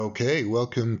Okay,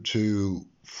 welcome to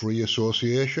Free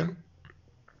Association.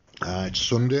 It's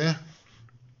Sunday.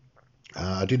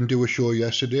 I didn't do a show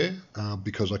yesterday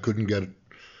because I couldn't get a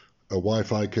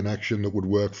Wi-Fi connection that would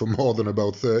work for more than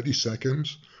about 30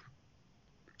 seconds.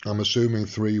 I'm assuming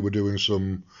Free were doing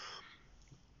some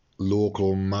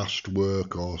local mast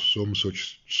work or some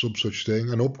such thing,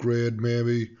 an upgrade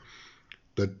maybe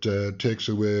that takes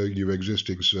away your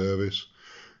existing service.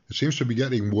 It seems to be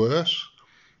getting worse.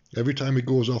 Every time it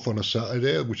goes off on a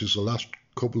Saturday, which is the last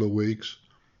couple of weeks,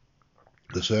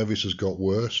 the service has got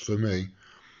worse for me.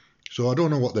 So I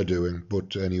don't know what they're doing,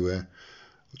 but anyway,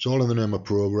 it's all in the name of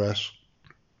progress,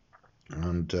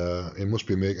 and it must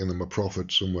be making them a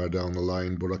profit somewhere down the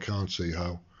line, but I can't see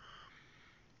how.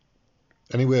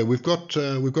 Anyway, we've got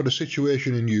a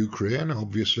situation in Ukraine.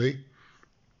 Obviously,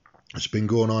 it's been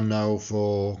going on now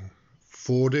for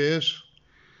 4 days.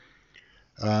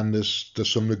 And there's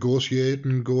some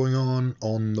negotiating going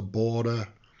on the border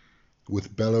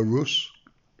with Belarus,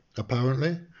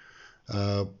 apparently.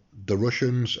 The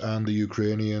Russians and the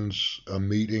Ukrainians are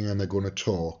meeting and they're going to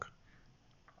talk,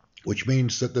 which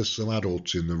means that there's some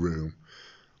adults in the room.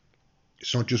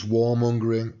 It's not just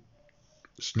warmongering,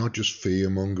 it's not just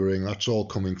fear-mongering, that's all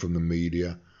coming from the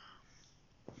media.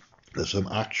 There's some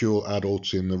actual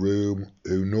adults in the room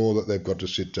who know that they've got to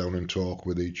sit down and talk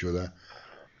with each other.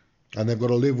 And they've got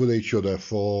to live with each other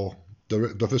for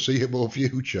the foreseeable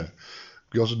future,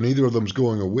 because neither of them's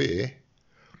going away,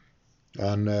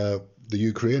 and the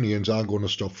Ukrainians aren't going to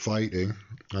stop fighting,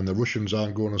 and the Russians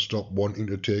aren't going to stop wanting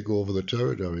to take over the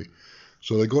territory.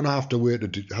 So they're going to have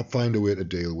to find a way to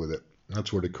deal with it.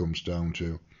 That's what it comes down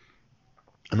to.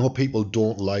 I know people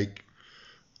don't like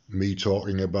me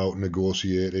talking about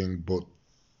negotiating, but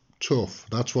tough.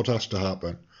 That's what has to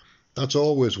happen. That's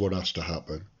always what has to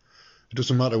happen. It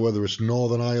doesn't matter whether it's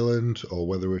Northern Ireland or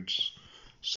whether it's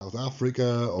South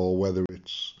Africa or whether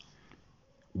it's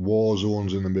war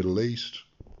zones in the Middle East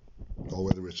or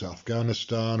whether it's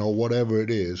Afghanistan or whatever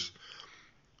it is.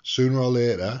 Sooner or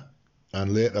later,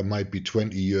 and later might be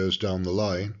 20 years down the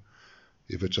line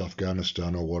if it's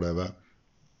Afghanistan or whatever,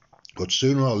 but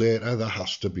sooner or later there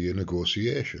has to be a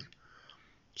negotiation.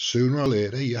 Sooner or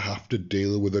later you have to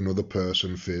deal with another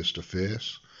person face to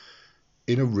face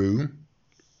in a room.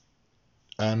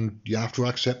 And you have to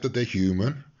accept that they're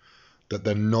human, that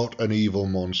they're not an evil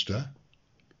monster,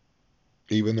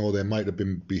 even though they might have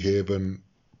been behaving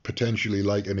potentially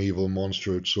like an evil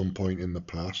monster at some point in the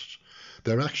past.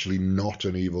 They're actually not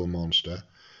an evil monster.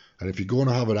 And if you're going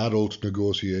to have an adult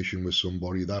negotiation with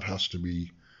somebody, that has to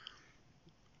be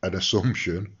an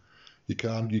assumption.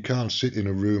 You can't sit in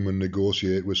a room and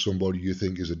negotiate with somebody you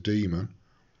think is a demon.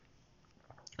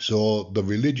 So the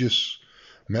religious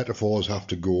metaphors have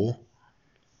to go.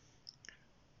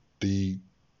 The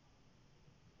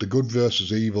good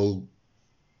versus evil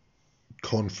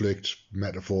conflict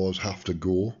metaphors have to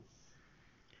go.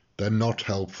 They're not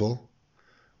helpful.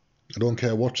 I don't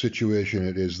care what situation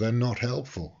it is, they're not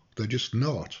helpful. They're just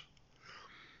not.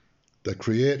 They're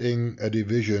creating a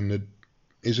division that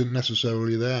isn't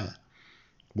necessarily there.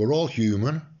 We're all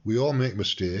human. We all make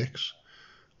mistakes.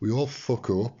 We all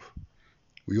fuck up.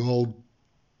 We all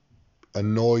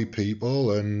annoy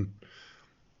people and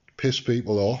piss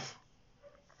people off,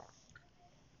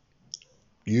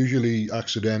 usually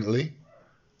accidentally,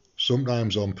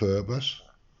 sometimes on purpose,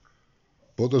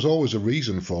 but there's always a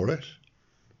reason for it,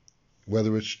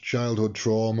 whether it's childhood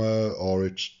trauma or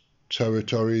it's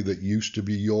territory that used to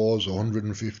be yours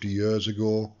 150 years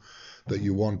ago that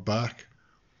you want back,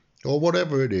 or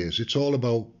whatever it is. It's all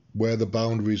about where the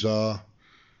boundaries are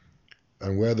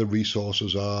and where the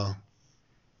resources are.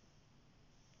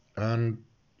 And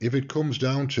if it comes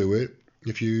down to it,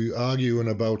 if you're arguing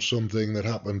about something that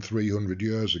happened 300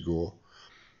 years ago,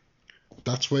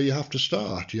 that's where you have to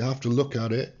start. You have to look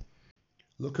at it,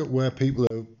 look at where people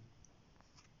are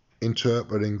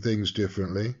interpreting things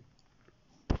differently,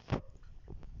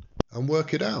 and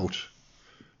work it out.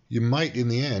 You might, in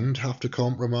the end, have to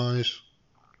compromise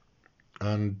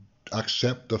and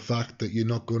accept the fact that you're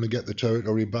not going to get the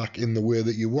territory back in the way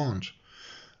that you want.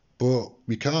 But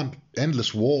we can't.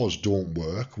 Endless wars don't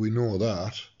work. We know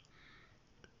that.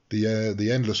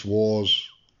 The endless wars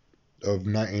of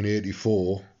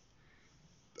 1984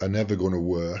 are never going to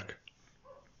work.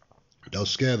 They'll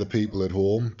scare the people at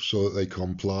home so that they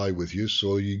comply with you.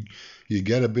 So you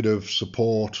get a bit of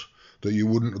support that you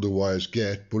wouldn't otherwise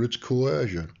get, but it's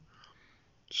coercion.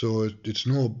 So it's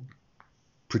no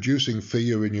producing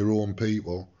fear in your own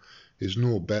people is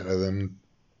no better than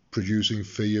producing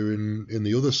fear in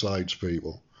the other side's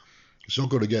people. It's not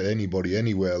going to get anybody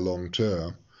anywhere long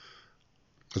term.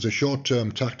 As a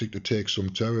short-term tactic to take some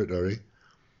territory,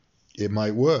 it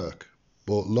might work,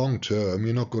 but long term,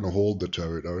 you're not going to hold the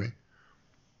territory.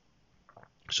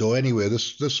 So anyway,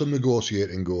 there's some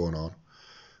negotiating going on,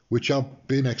 which I've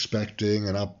been expecting,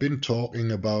 and I've been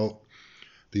talking about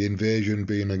the invasion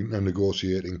being a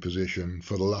negotiating position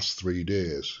for the last 3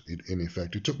 days, in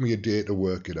effect. It took me a day to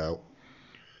work it out.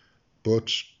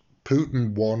 But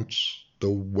Putin wants the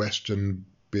western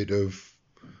bit of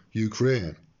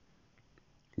Ukraine,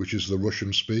 which is the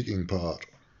Russian-speaking part,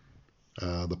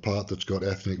 the part that's got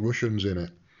ethnic Russians in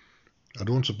it. I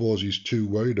don't suppose he's too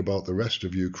worried about the rest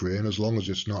of Ukraine, as long as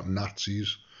it's not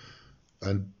Nazis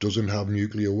and doesn't have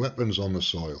nuclear weapons on the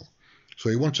soil. So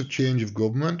he wants a change of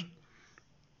government,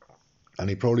 and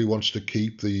he probably wants to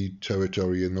keep the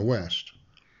territory in the west.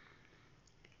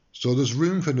 So there's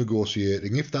room for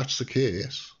negotiating. If that's the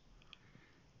case,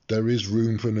 there is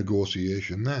room for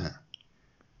negotiation there.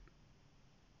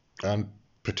 And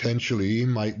potentially he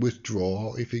might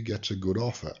withdraw if he gets a good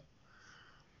offer.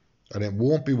 And it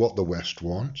won't be what the West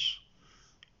wants,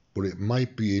 but it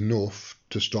might be enough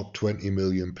to stop 20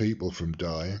 million people from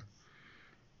dying.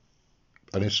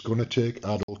 And it's going to take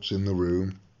adults in the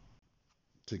room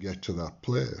to get to that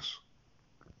place.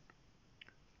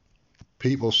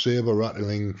 People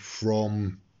saber-rattling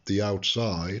from the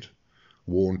outside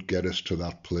won't get us to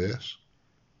that place.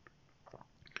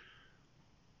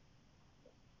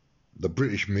 The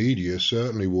British media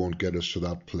certainly won't get us to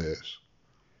that place.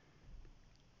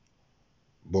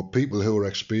 But people who are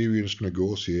experienced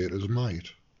negotiators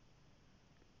might.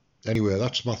 Anyway,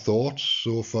 that's my thoughts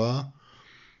so far.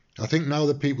 I think now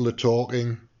that people are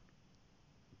talking,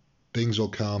 things will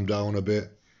calm down a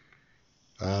bit,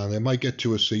 and they might get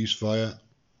to a ceasefire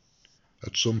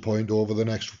at some point over the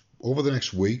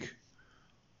next week,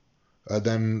 and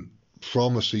then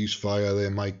from a ceasefire they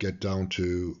might get down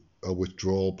to a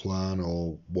withdrawal plan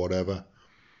or whatever.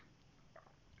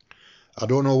 I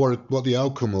don't know what the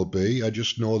outcome will be. I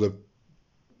just know that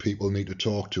people need to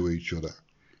talk to each other.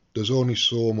 There's only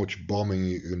so much bombing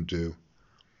you can do.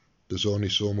 There's only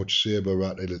so much saber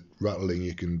rattling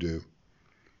you can do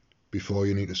before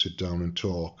you need to sit down and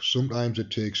talk. Sometimes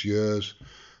it takes years,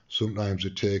 sometimes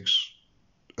it takes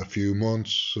a few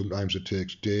months, sometimes it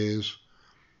takes days,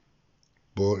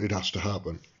 but it has to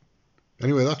happen.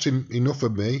 Anyway, that's enough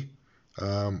of me.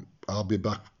 I'll be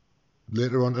back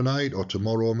later on tonight or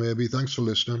tomorrow maybe. Thanks for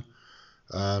listening,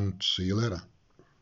 and see you later.